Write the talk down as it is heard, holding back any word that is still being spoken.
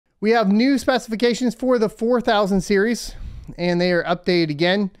We have new specifications for the 4000 series, and they are updated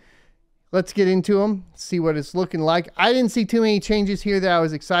again. Let's get into them, see what it's looking like. I didn't see too many changes here that I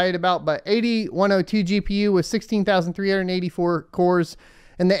was excited about, but 8102 GPU with 16,384 cores,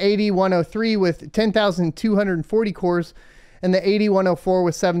 and the 8103 with 10,240 cores, and the 8104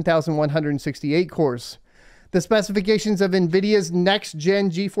 with 7,168 cores. The specifications of Nvidia's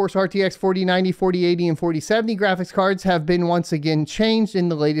next-gen Geforce RTX 4090, 4080, and 4070 graphics cards have been once again changed in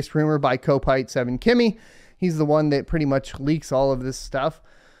the latest rumor by Copite7Kimmy. He's the one that pretty much leaks all of this stuff.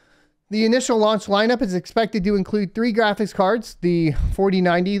 The initial launch lineup is expected to include 3 graphics cards, the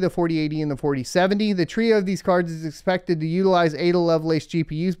 4090, the 4080, and the 4070. The trio of these cards is expected to utilize Ada Lovelace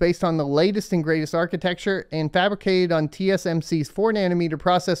GPUs based on the latest and greatest architecture and fabricated on TSMC's 4nm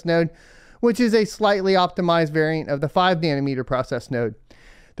process node, which is a slightly optimized variant of the 5nm process node.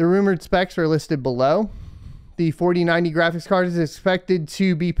 The rumored specs are listed below. The 4090 graphics card is expected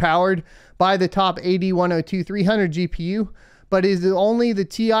to be powered by the top 8102-300 GPU, but is only the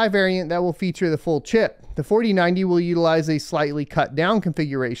TI variant that will feature the full chip. The 4090 will utilize a slightly cut down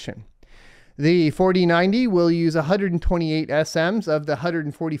configuration. The 4090 will use 128 SMs of the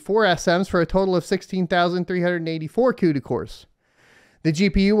 144 SMs for a total of 16,384 CUDA cores. The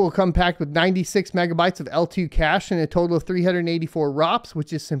GPU will come packed with 96 megabytes of L2 cache and a total of 384 ROPs,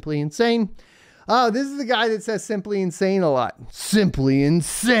 which is simply insane. Oh, this is the guy that says simply insane a lot. Simply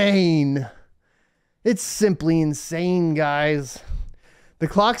insane. It's simply insane, guys. The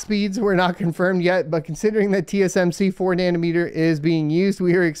clock speeds were not confirmed yet, but considering that TSMC 4nm is being used,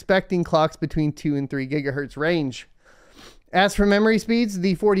 we are expecting clocks between 2 and 3 gigahertz range. As for memory speeds,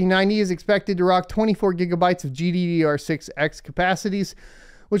 the 4090 is expected to rock 24 gigabytes of GDDR6X capacities,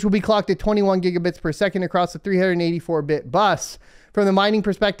 which will be clocked at 21 gigabits per second across a 384-bit bus. From the mining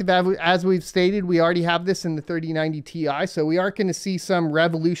perspective, as we've stated, we already have this in the 3090 Ti, so we aren't going to see some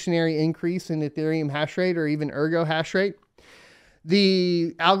revolutionary increase in Ethereum hash rate or even Ergo hash rate.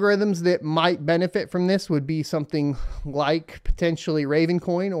 The algorithms that might benefit from this would be something like potentially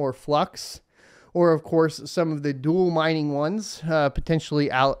Ravencoin or Flux, or of course some of the dual mining ones, potentially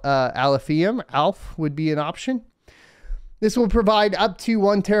Alphium. Alf would be an option. This will provide up to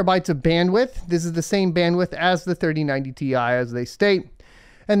 1 terabytes of bandwidth. This is the same bandwidth as the 3090 Ti, as they state.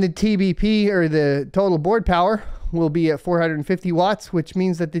 And the TBP, or the total board power, will be at 450 watts, which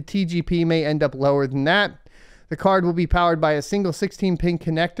means that the TGP may end up lower than that. The card will be powered by a single 16-pin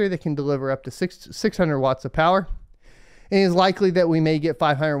connector that can deliver up to 600 watts of power. It is likely that we may get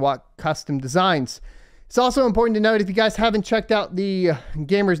 500-watt custom designs. It's also important to note, if you guys haven't checked out the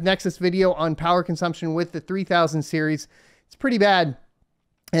Gamers Nexus video on power consumption with the 3000 series, it's pretty bad.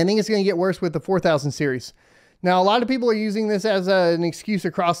 I think it's going to get worse with the 4000 series. Now, a lot of people are using this as an excuse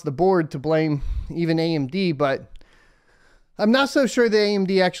across the board to blame even AMD, but I'm not so sure that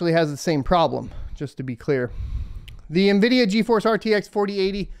AMD actually has the same problem, just to be clear. The Nvidia Geforce RTX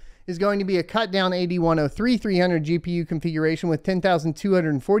 4080 is going to be a cut down 8103-300 GPU configuration with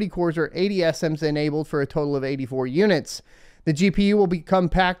 10,240 cores or 80 SMs enabled for a total of 84 units. The GPU will become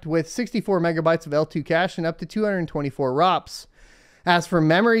packed with 64 megabytes of L2 cache and up to 224 ROPs. As for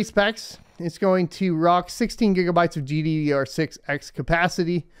memory specs, it's going to rock 16 gigabytes of GDDR6X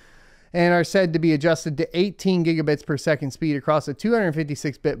capacity and are said to be adjusted to 18 gigabits per second speed across a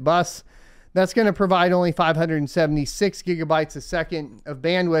 256-bit bus. That's going to provide only 576 gigabytes a second of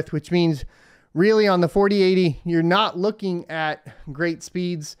bandwidth, which means really on the 4080, you're not looking at great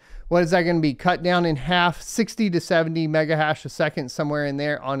speeds. What is that going to be? Cut down in half, 60 to 70 mega hash a second, somewhere in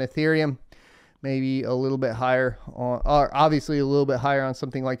there on Ethereum. Maybe a little bit higher, or obviously a little bit higher on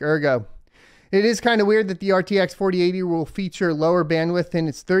something like Ergo. It is kind of weird that the RTX 4080 will feature lower bandwidth than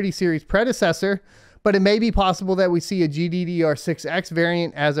its 30 series predecessor, but it may be possible that we see a GDDR6X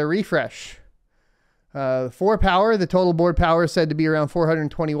variant as a refresh. For power, the total board power is said to be around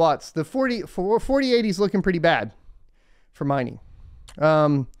 420 watts. The 4080 is looking pretty bad for mining.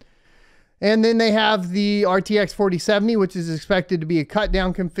 And then they have the RTX 4070, which is expected to be a cut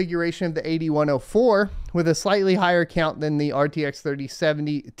down configuration of the 8104 with a slightly higher count than the RTX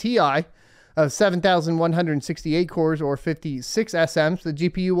 3070 Ti of 7,168 cores or 56 SMs. The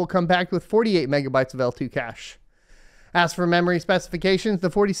GPU will come packed with 48 megabytes of L2 cache. As for memory specifications, the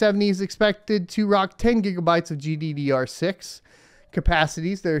 4070 is expected to rock 10 gigabytes of GDDR6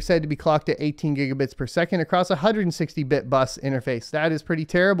 capacities. They're said to be clocked at 18 gigabits per second across a 160-bit bus interface. That is pretty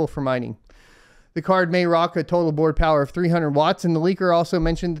terrible for mining. The card may rock a total board power of 300 watts, and the leaker also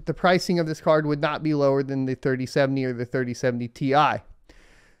mentioned that the pricing of this card would not be lower than the 3070 or the 3070 Ti.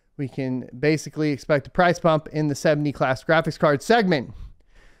 We can basically expect a price bump in the 70 class graphics card segment.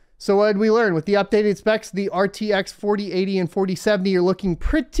 So what did we learn? With the updated specs, the RTX 4080 and 4070 are looking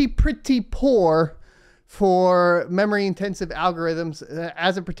pretty poor for memory intensive algorithms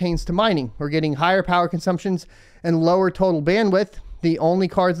as it pertains to mining. We're getting higher power consumptions and lower total bandwidth. The only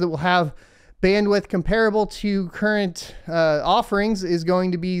cards that will have bandwidth comparable to current offerings is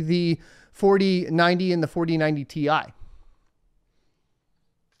going to be the 4090 and the 4090 Ti.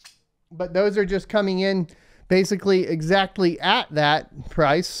 But those are just coming in basically exactly at that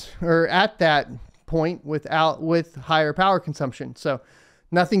price, or at that point, with higher power consumption. So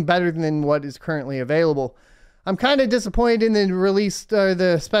nothing better than what is currently available. I'm kind of disappointed in the released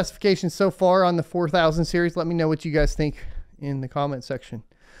the specifications so far on the 4000 series. Let me know what you guys think in the comment section.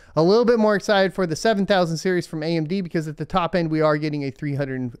 A little bit more excited for the 7000 series from AMD, because at the top end we are getting a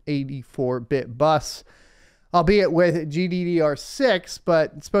 384-bit bus, albeit with GDDR6,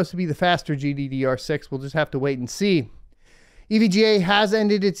 but it's supposed to be the faster GDDR6. We'll just have to wait and see. EVGA has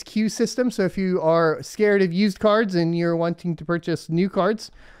ended its queue system, so if you are scared of used cards and you're wanting to purchase new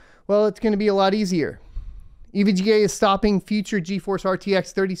cards, well, it's going to be a lot easier. EVGA is stopping future Geforce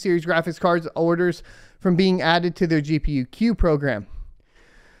RTX 30 series graphics cards orders from being added to their GPU queue program.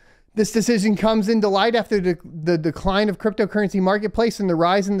 This decision comes into light after the decline of cryptocurrency marketplace and the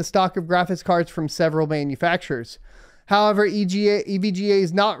rise in the stock of graphics cards from several manufacturers. However, EVGA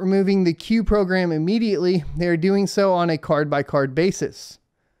is not removing the queue program immediately. They are doing so on a card-by-card basis.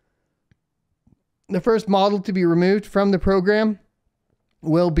 The first model to be removed from the program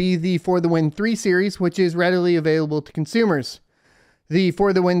will be the For the Win 3 series, which is readily available to consumers. The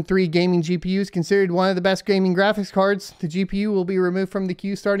For the Win 3 gaming GPU is considered one of the best gaming graphics cards. The GPU will be removed from the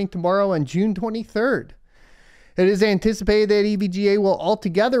queue starting tomorrow on June 23rd. It is anticipated that EVGA will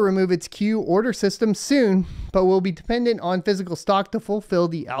altogether remove its queue order system soon, but will be dependent on physical stock to fulfill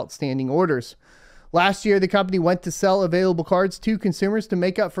the outstanding orders. Last year, the company went to sell available cards to consumers to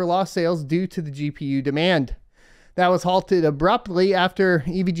make up for lost sales due to the GPU demand. That was halted abruptly after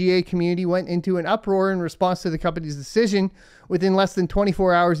EVGA community went into an uproar in response to the company's decision. Within less than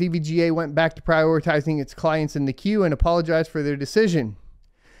 24 hours, EVGA went back to prioritizing its clients in the queue and apologized for their decision.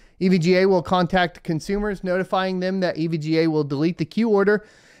 EVGA will contact consumers, notifying them that EVGA will delete the queue order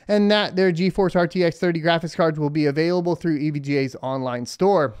and that their Geforce RTX 30 graphics cards will be available through EVGA's online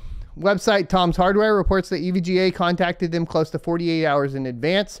store. Website Tom's Hardware reports that EVGA contacted them close to 48 hours in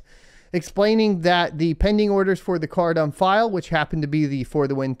advance, explaining that the pending orders for the card on file, which happened to be the For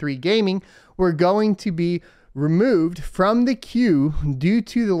the Win 3 Gaming, were going to be removed from the queue due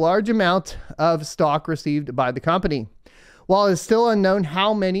to the large amount of stock received by the company. While it is still unknown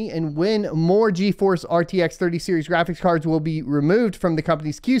how many and when more Geforce RTX 30 series graphics cards will be removed from the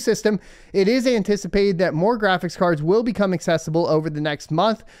company's queue system, it is anticipated that more graphics cards will become accessible over the next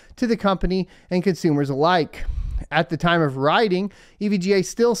month to the company and consumers alike. At the time of writing, EVGA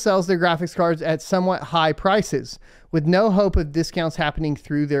still sells their graphics cards at somewhat high prices, with no hope of discounts happening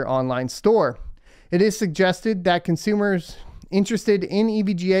through their online store. It is suggested that consumers interested in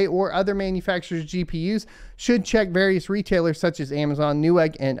EVGA or other manufacturers' GPUs should check various retailers such as Amazon,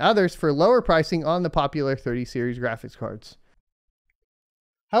 Newegg, and others for lower pricing on the popular 30 series graphics cards.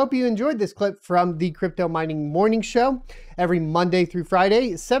 I hope you enjoyed this clip from the Crypto Mining Morning Show every Monday through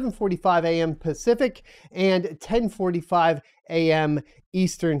Friday, 7:45 a.m. Pacific and 10:45 a.m.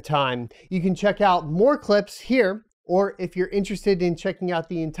 Eastern Time. You can check out more clips here, or if you're interested in checking out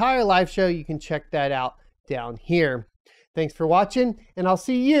the entire live show, you can check that out down here. Thanks for watching, and I'll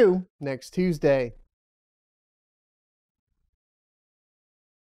see you next Tuesday.